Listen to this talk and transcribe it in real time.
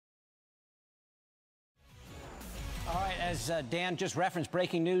As Dan just referenced,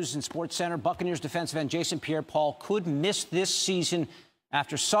 breaking news in SportsCenter, Buccaneers defensive end Jason Pierre-Paul could miss this season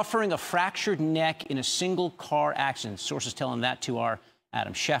after suffering a fractured neck in a single car accident. Sources telling that to our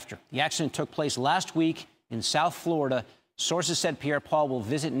Adam Schefter. The accident took place last week in South Florida. Sources said Pierre-Paul will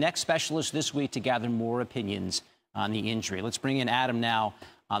visit neck specialists this week to gather more opinions on the injury. Let's bring in Adam now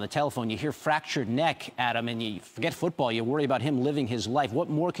on the telephone. You hear fractured neck, Adam, and you forget football. You worry about him living his life. What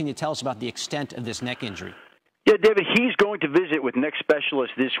more can you tell us about the extent of this neck injury? Yeah, David, he's going to visit with neck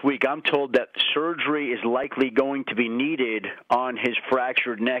specialists this week. I'm told that surgery is likely going to be needed on his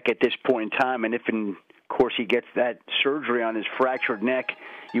fractured neck at this point in time. And if, of course, he gets that surgery on his fractured neck,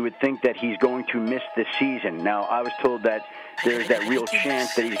 you would think that he's going to miss the season. Now, I was told that there's that real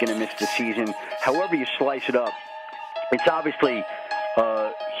chance that he's going to miss the season. However you slice it up, it's obviously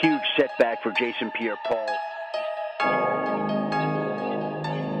a huge setback for Jason Pierre-Paul.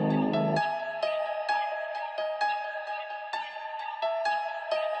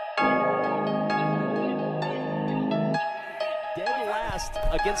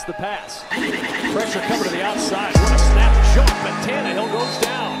 Against the pass. Pressure coming to the outside. What a snap jump, and Tannehill goes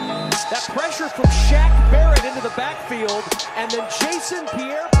down. That pressure from Shaq Barrett into the backfield, and then Jason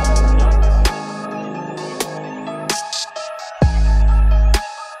Pierre-Paul.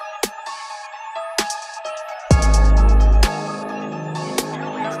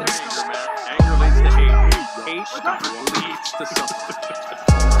 Anger leads to hate. Hate leads to something.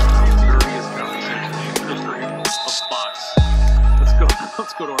 Dirtiest conversation in the history of Fox.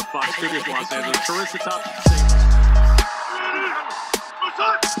 Let's go to our Fox Studios, Los Angeles. Carissa Top.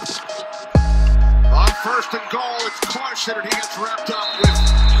 On first and goal, it's Carson, and he gets wrapped up with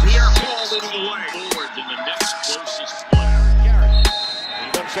Pierre-Paul leading the way. Forward than the next closest player. Garrett.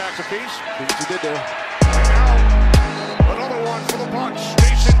 1 sacks apiece. What you did there. And now, another one for the Bucs.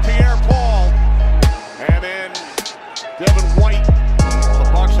 Jason Pierre-Paul. And then Devin White. The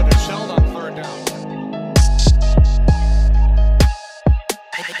Bucs have excelled on third down.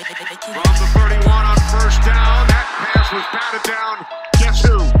 From the 31 on first down, that pass was batted down. Guess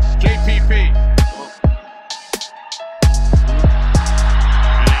who? JPP. And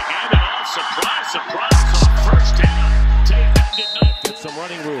they hand it off. Surprise on first down. Take that, get enough. Get some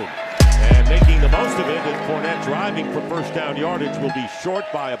running room. And making the most of it, and Fournette driving for first down yardage will be short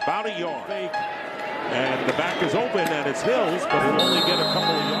by about a yard. And the back is open, and it's Hills, but he'll only get a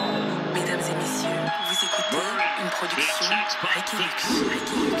couple of yards. Mesdames et messieurs, vous écoutez une production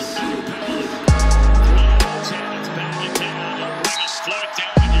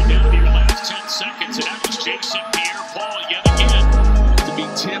Down to your last 10 seconds, and that was Jason Pierre-Paul yet again. To be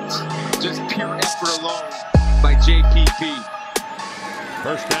tipped, just pure effort alone by JPP.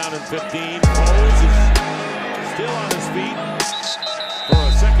 First down and 15. Foles is still on his feet for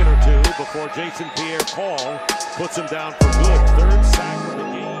a second or two before Jason Pierre-Paul puts him down for good. Third sack of the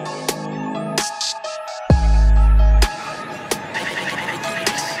game.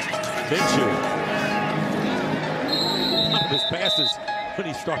 Minshew. His passes, when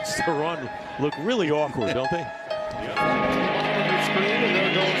he starts to run, look really awkward, don't they? Yeah. Screen, and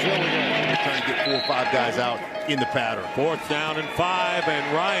there goes Hill again. They're trying to get 4 or 5 guys out in the pattern. Fourth down and 5,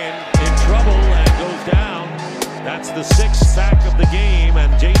 and Ryan in trouble and goes down. That's the 6th sack of the game,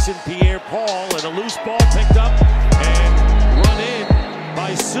 and Jason Pierre-Paul, and a loose ball picked up and run in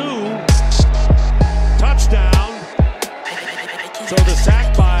by Sue. Touchdown. So the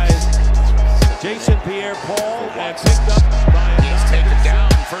sack by Jason Pierre-Paul and picked up by... He's taken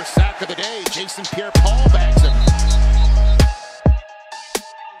down. First sack of the day. Jason Pierre-Paul bags him.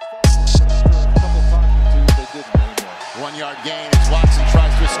 1 yard gain as Watson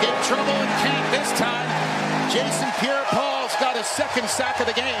tries to escape trouble and can't this time. Jason Pierre-Paul's got his 2nd sack of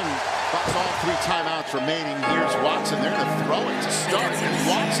the game. Bucks all 3 timeouts remaining. Here's Watson. They're going to throw it to start. And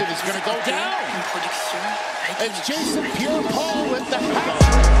Watson is going to go down. It's Jason Pierre-Paul with the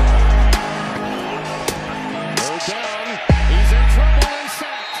hat. Down. He's in trouble and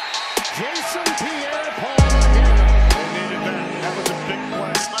sacked. Jason Pierre-Paul again. They needed that. That was a big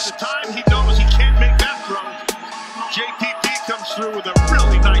play. By the time he knows he can't make that throw, JPP comes through with a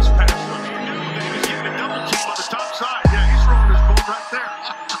really nice pass. He's getting a double team on the top side. Yeah, he's throwing his ball right there.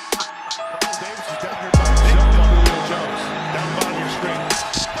 Davis is down here by himself. Julio Jones. Down the bottom of your screen.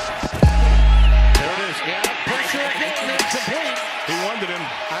 There it is. Yeah, pressure again. Incomplete. He wanted him.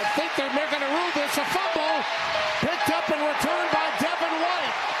 I think they're making a rule. There's a fumble. Picked up and returned by Devin White.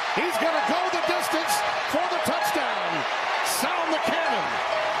 He's going to go the distance for the touchdown. Sound the cannon.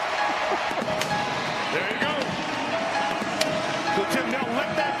 There you go. So, Tim, they'll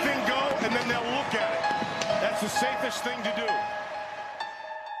let that thing go, and then they'll look at it. That's the safest thing to do.